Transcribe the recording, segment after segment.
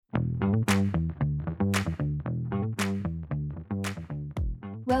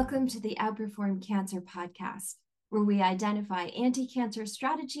Welcome to the Outperform Cancer Podcast, where we identify anti-cancer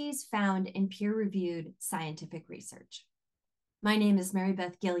strategies found in peer-reviewed scientific research. My name is Mary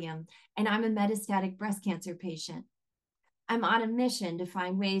Beth Gilliam, and I'm a metastatic breast cancer patient. I'm on a mission to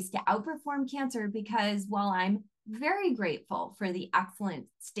find ways to outperform cancer because while I'm very grateful for the excellent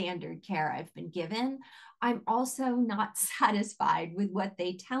standard care I've been given, I'm also not satisfied with what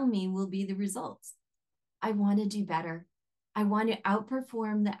they tell me will be the results. I want to do better. I want to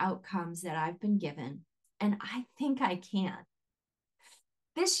outperform the outcomes that I've been given, and I think I can.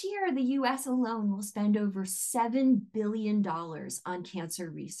 This year, the US alone will spend over $7 billion on cancer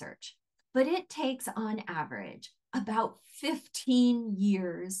research, but it takes on average about 15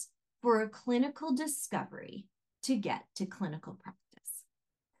 years for a clinical discovery to get to clinical practice.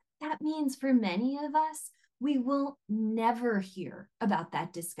 That means for many of us, we will never hear about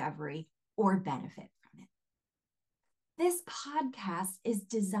that discovery or benefit from it. This podcast is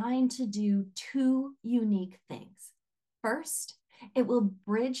designed to do two unique things. First, it will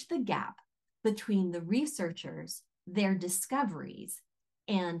bridge the gap between the researchers, their discoveries,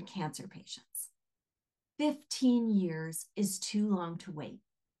 and cancer patients. 15 years is too long to wait,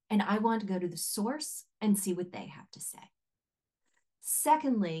 and I want to go to the source and see what they have to say.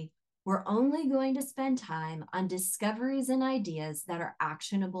 Secondly, we're only going to spend time on discoveries and ideas that are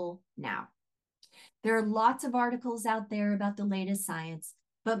actionable now. There are lots of articles out there about the latest science,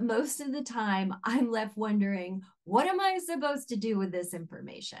 but most of the time I'm left wondering, what am I supposed to do with this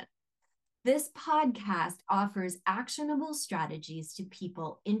information? This podcast offers actionable strategies to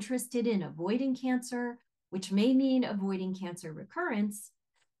people interested in avoiding cancer, which may mean avoiding cancer recurrence,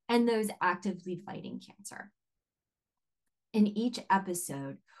 and those actively fighting cancer. In each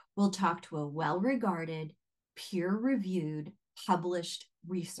episode, we'll talk to a well-regarded, peer-reviewed, published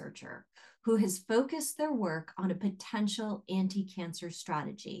researcher who has focused their work on a potential anti-cancer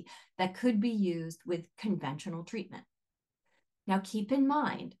strategy that could be used with conventional treatment. Now, keep in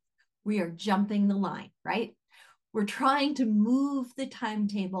mind, we are jumping the line, right? We're trying to move the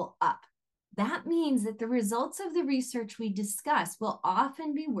timetable up. That means that the results of the research we discuss will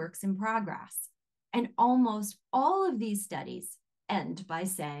often be works in progress. And almost all of these studies end by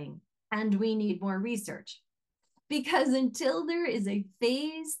saying, and we need more research. Because until there is a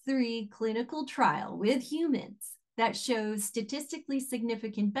phase 3 clinical trial with humans that shows statistically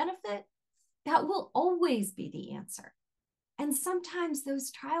significant benefit, that will always be the answer. And sometimes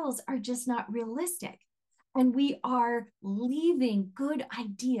those trials are just not realistic. And we are leaving good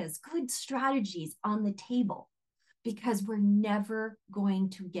ideas, good strategies on the table because we're never going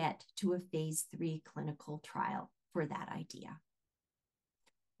to get to a phase 3 clinical trial for that idea.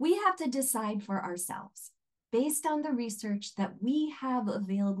 We have to decide for ourselves, based on the research that we have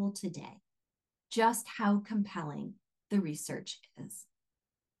available today, just how compelling the research is.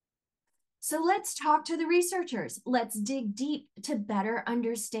 So let's talk to the researchers. Let's dig deep to better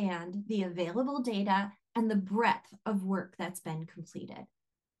understand the available data and the breadth of work that's been completed.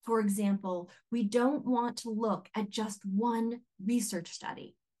 For example, we don't want to look at just one research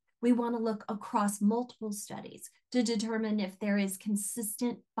study. We want to look across multiple studies to determine if there is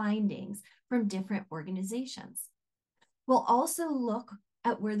consistent findings from different organizations. We'll also look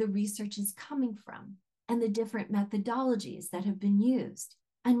at where the research is coming from and the different methodologies that have been used.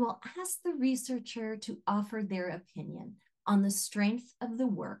 And we'll ask the researcher to offer their opinion on the strength of the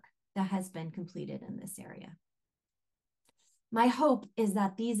work that has been completed in this area. My hope is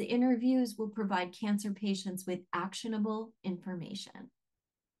that these interviews will provide cancer patients with actionable information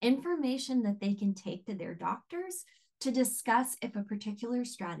that they can take to their doctors to discuss if a particular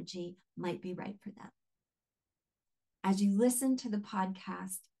strategy might be right for them. As you listen to the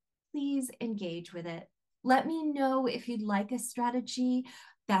podcast, please engage with it. Let me know if you'd like a strategy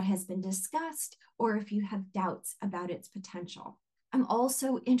that has been discussed or if you have doubts about its potential. I'm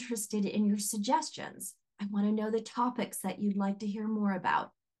also interested in your suggestions. I want to know the topics that you'd like to hear more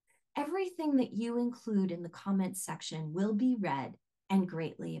about. Everything that you include in the comments section will be read and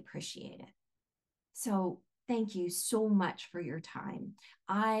greatly appreciated. So thank you so much for your time.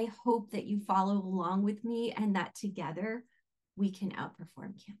 I hope that you follow along with me and that together we can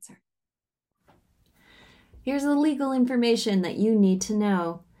outperform cancer. Here's the legal information that you need to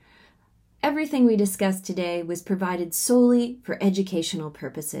know. Everything we discussed today was provided solely for educational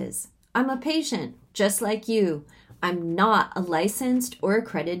purposes. I'm a patient, just like you. I'm not a licensed or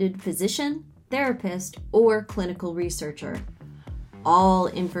accredited physician, therapist, or clinical researcher. All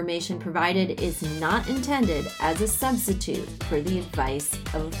information provided is not intended as a substitute for the advice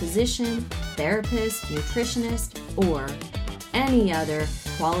of a physician, therapist, nutritionist, or any other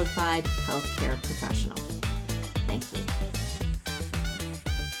qualified healthcare professional. Thank you.